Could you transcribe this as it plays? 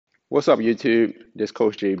What's up, YouTube? This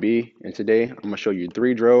Coach JB, and today I'm gonna show you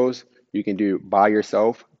 3 drills you can do by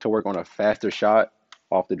yourself to work on a faster shot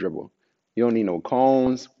off the dribble. You don't need no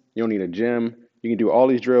cones, you don't need a gym. You can do all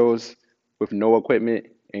these drills with no equipment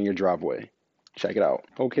in your driveway. Check it out.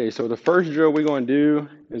 Okay, so the first drill we're gonna do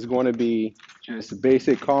is going to be just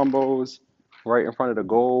basic combos right in front of the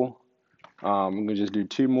goal. I'm gonna just do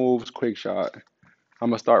 2 moves, quick shot.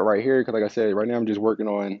 I'm gonna start right here because, like I said, right now I'm just working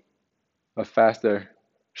on a faster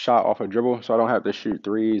shot off a dribble, so I don't have to shoot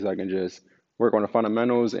threes. I can just work on the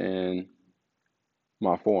fundamentals and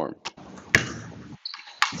my form.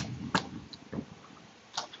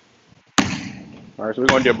 All right, so we're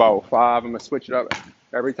gonna do about 5. I'm gonna switch it up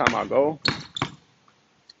every time I go.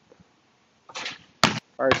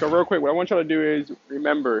 All right, so real quick, what I want y'all to do is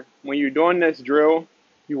remember when you're doing this drill,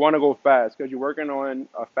 you want to go fast because you're working on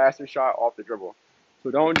a faster shot off the dribble. So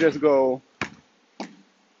don't just go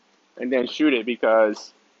and then shoot it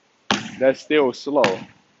because that's still slow.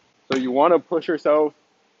 So you want to push yourself,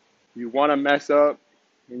 you want to mess up,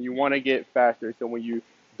 and you want to get faster. So when you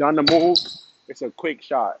done the move, it's a quick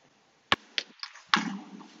shot.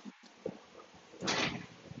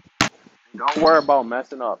 Don't worry about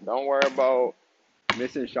messing up. Don't worry about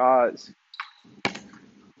missing shots.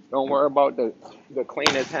 Don't worry about the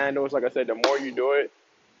cleanest handles. Like I said, the more you do it,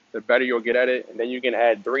 the better you'll get at it. And then you can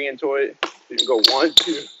add 3 into it. You can go 1,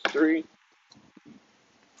 2, 3.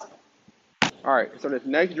 All right, so this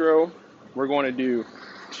next drill, we're going to do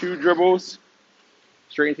 2 dribbles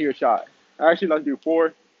straight into your shot. Actually, let's do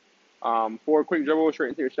 4. 4 quick dribbles straight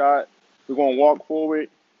into your shot. We're going to walk forward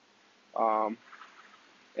um,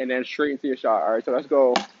 and then straight into your shot. All right, so let's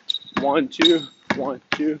go 1, 2, 1,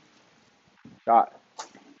 2, shot.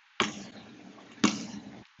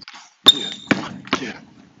 2, 1, 2.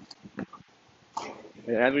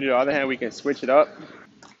 And as we do the other hand, we can switch it up.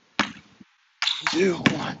 2,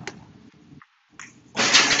 1.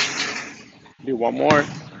 Do one more.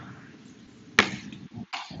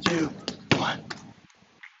 2, 1.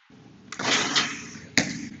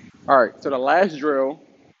 All right, so the last drill,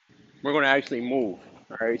 we're going to actually move.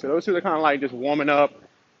 All right, so those two are kind of like just warming up,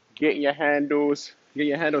 getting your handles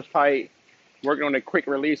tight, working on a quick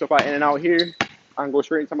release. So if I in and out here, I can go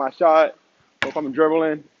straight into my shot. Or if I'm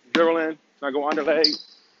dribbling, I go under leg,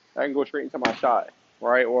 I can go straight into my shot,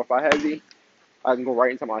 right? Or if I heavy, I can go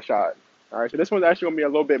right into my shot. All right, so this one's actually gonna be a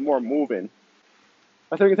little bit more moving.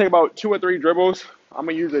 I think we can take about 2 or 3 dribbles. I'm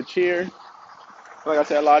gonna use a chair. Like I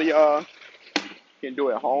said, a lot of y'all can do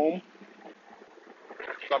it at home.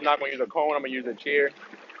 So I'm not gonna use a cone. I'm gonna use a chair,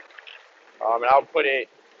 and I'll put it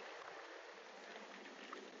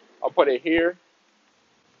here.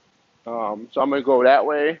 So I'm gonna go that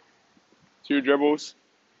way, 2 dribbles.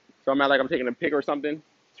 So I'm at like I'm taking a pick or something.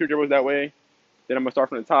 2 dribbles that way. Then I'm gonna start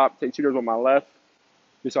from the top, take 2 dribbles on my left,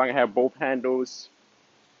 just so I can have both handles.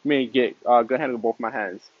 I mean, get good handles with both my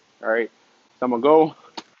hands. All right. So I'm gonna go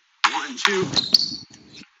 1, 2,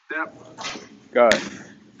 step. Good.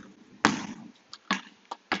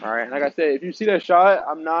 All right. Like I said, if you see that shot,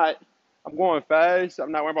 I'm going fast.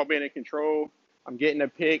 I'm not worried about being in control. I'm getting a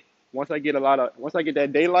pick. Once I get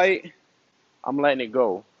that daylight, I'm letting it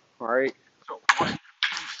go. All right. So 1, 2,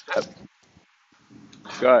 step.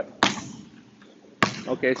 Good.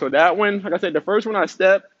 Okay. So that one, like I said, the first one I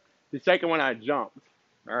stepped, the second one I jumped.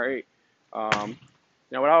 All right. Um,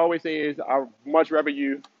 Now what I always say is I much rather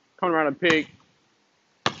you come around and pick,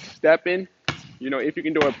 stepping. If you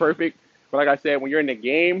can do it perfect. But like I said, when you're in the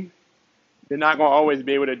game, you're not gonna always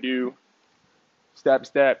be able to do step,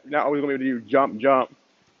 step. You're not always gonna be able to do jump, jump.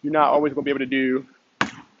 You're not always gonna be able to do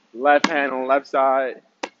left hand on the left side,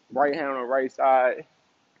 right hand on the right side.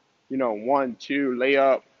 1, 2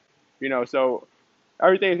 layup. So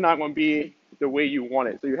everything's not gonna be the way you want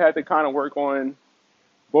it. So you have to kind of work on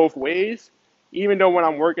both ways. Even though when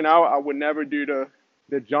I'm working out, I would never do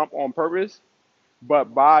the jump on purpose.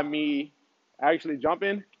 But by me actually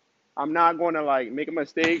jumping, I'm not going to like make a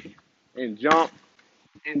mistake and jump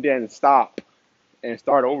and then stop and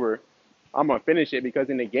start over. I'm gonna finish it because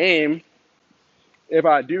in the game, if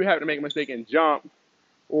I do have to make a mistake and jump,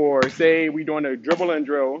 or say we doing a dribble and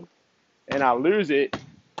drill and I lose it,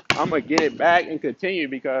 I'm gonna get it back and continue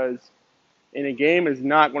because in the game is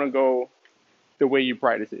not gonna go the way you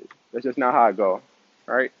practice it. That's just not how it go.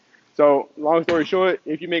 All right. So long story short,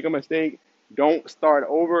 if you make a mistake, don't start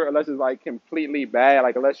over unless it's like completely bad.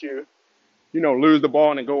 Like unless you lose the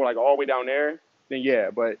ball and then go like all the way down there, then yeah.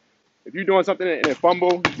 But if you're doing something and it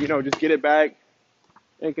fumble, just get it back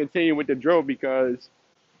and continue with the drill because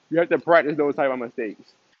you have to practice those type of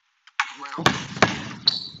mistakes.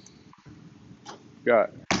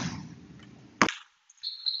 Got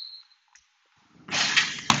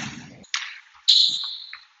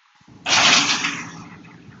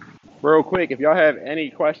Real quick, if y'all have any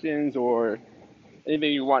questions or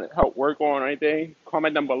anything you want help work on or anything,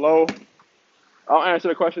 comment them below. I'll answer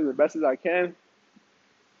the questions as best as I can.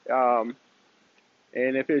 Um,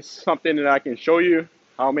 and if it's something that I can show you,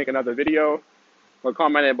 I'll make another video. But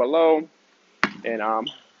comment it below, and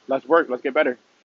let's work. Let's get better.